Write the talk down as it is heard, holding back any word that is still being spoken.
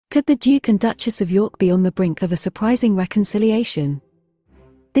Could the Duke and Duchess of York be on the brink of a surprising reconciliation?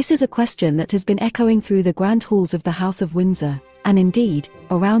 This is a question that has been echoing through the grand halls of the House of Windsor, and indeed,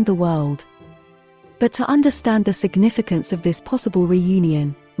 around the world. But to understand the significance of this possible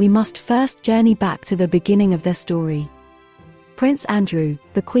reunion, we must first journey back to the beginning of their story. Prince Andrew,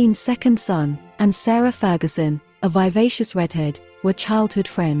 the Queen's second son, and Sarah Ferguson, a vivacious redhead, were childhood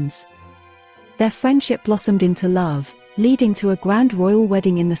friends. Their friendship blossomed into love, leading to a grand royal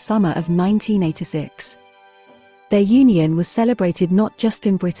wedding in the summer of 1986. Their union was celebrated not just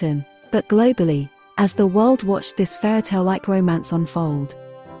in Britain, but globally, as the world watched this fairytale-like romance unfold.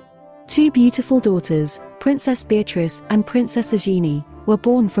 Two beautiful daughters, Princess Beatrice and Princess Eugenie, were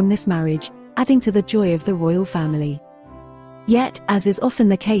born from this marriage, adding to the joy of the royal family. Yet, as is often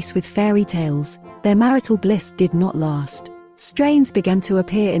the case with fairy tales, their marital bliss did not last. Strains began to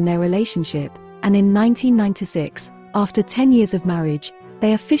appear in their relationship, and in 1996, after 10 years of marriage,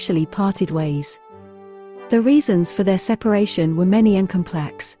 they officially parted ways. The reasons for their separation were many and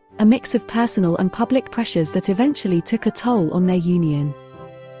complex, a mix of personal and public pressures that eventually took a toll on their union.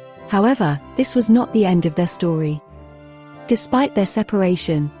 However, this was not the end of their story. Despite their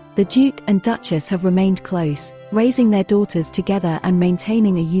separation, the Duke and Duchess have remained close, raising their daughters together and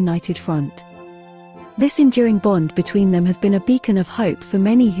maintaining a united front. This enduring bond between them has been a beacon of hope for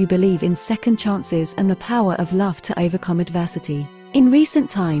many who believe in second chances and the power of love to overcome adversity. In recent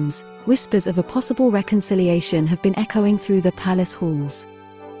times, whispers of a possible reconciliation have been echoing through the palace halls.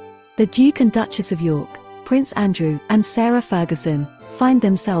 The Duke and Duchess of York, Prince Andrew and Sarah Ferguson, find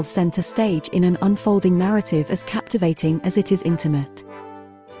themselves center stage in an unfolding narrative as captivating as it is intimate.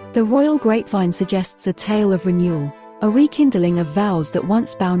 The royal grapevine suggests a tale of renewal, a rekindling of vows that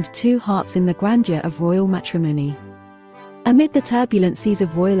once bound two hearts in the grandeur of royal matrimony. Amid the turbulent seas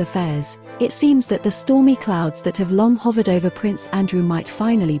of royal affairs, it seems that the stormy clouds that have long hovered over Prince Andrew might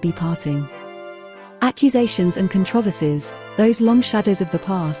finally be parting. Accusations and controversies, those long shadows of the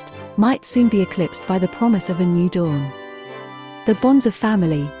past, might soon be eclipsed by the promise of a new dawn. The bonds of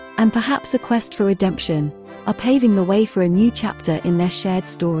family, and perhaps a quest for redemption, are paving the way for a new chapter in their shared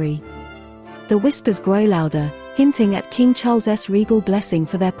story. The whispers grow louder, hinting at King Charles's regal blessing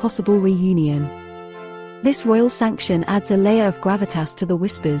for their possible reunion. This royal sanction adds a layer of gravitas to the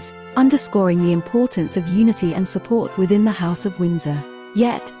whispers, underscoring the importance of unity and support within the House of Windsor.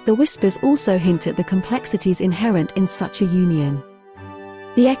 Yet, the whispers also hint at the complexities inherent in such a union.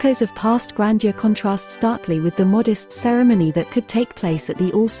 The echoes of past grandeur contrast starkly with the modest ceremony that could take place at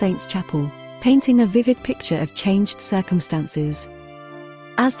the All Saints' Chapel, painting a vivid picture of changed circumstances.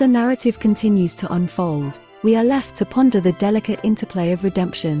 As the narrative continues to unfold, we are left to ponder the delicate interplay of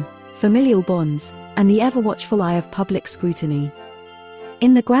redemption, familial bonds, and the ever-watchful eye of public scrutiny.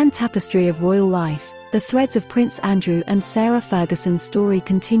 In the grand tapestry of royal life, the threads of Prince Andrew and Sarah Ferguson's story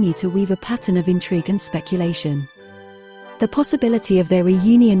continue to weave a pattern of intrigue and speculation. The possibility of their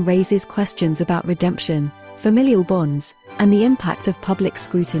reunion raises questions about redemption, familial bonds, and the impact of public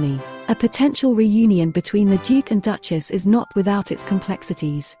scrutiny. A potential reunion between the Duke and Duchess is not without its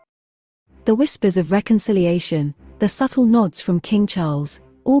complexities. The whispers of reconciliation, the subtle nods from King Charles,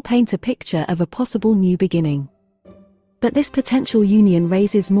 all paint a picture of a possible new beginning. But this potential union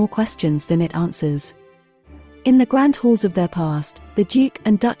raises more questions than it answers. In the grand halls of their past, the Duke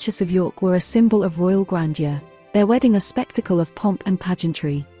and Duchess of York were a symbol of royal grandeur, their wedding a spectacle of pomp and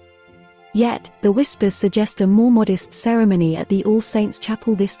pageantry. Yet, the whispers suggest a more modest ceremony at the All Saints'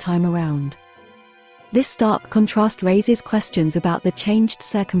 Chapel this time around. This stark contrast raises questions about the changed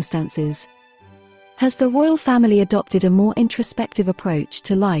circumstances. Has the royal family adopted a more introspective approach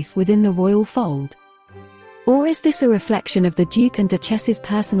to life within the royal fold? Or is this a reflection of the Duke and Duchess's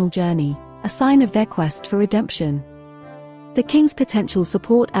personal journey, a sign of their quest for redemption? The King's potential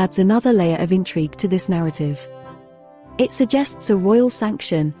support adds another layer of intrigue to this narrative. It suggests a royal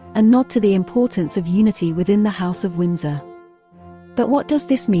sanction, a nod to the importance of unity within the House of Windsor. But what does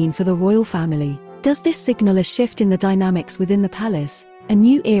this mean for the royal family? Does this signal a shift in the dynamics within the palace, a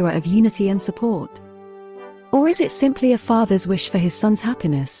new era of unity and support? Or is it simply a father's wish for his son's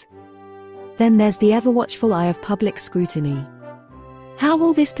happiness? Then there's the ever-watchful eye of public scrutiny. How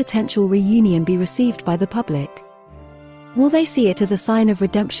will this potential reunion be received by the public? Will they see it as a sign of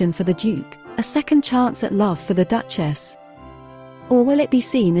redemption for the Duke, a second chance at love for the Duchess? Or will it be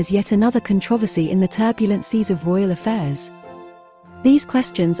seen as yet another controversy in the turbulent seas of royal affairs? These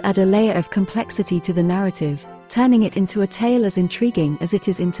questions add a layer of complexity to the narrative, turning it into a tale as intriguing as it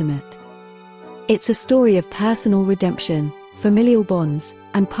is intimate. It's a story of personal redemption, familial bonds,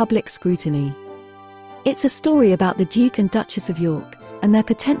 and public scrutiny. It's a story about the Duke and Duchess of York, and their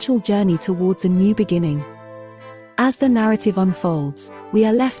potential journey towards a new beginning. As the narrative unfolds, we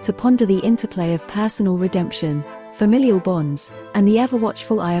are left to ponder the interplay of personal redemption, familial bonds, and the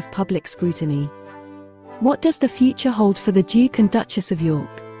ever-watchful eye of public scrutiny. What does the future hold for the Duke and Duchess of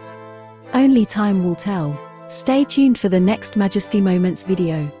York? Only time will tell. Stay tuned for the next Majesty Moments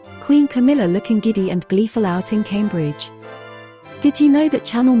video. Queen Camilla looking giddy and gleeful out in Cambridge. Did you know that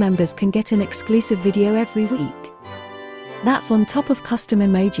channel members can get an exclusive video every week? That's on top of custom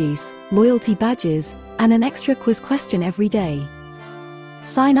emojis, loyalty badges, and an extra quiz question every day.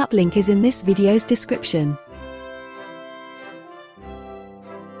 Sign up link is in this video's description.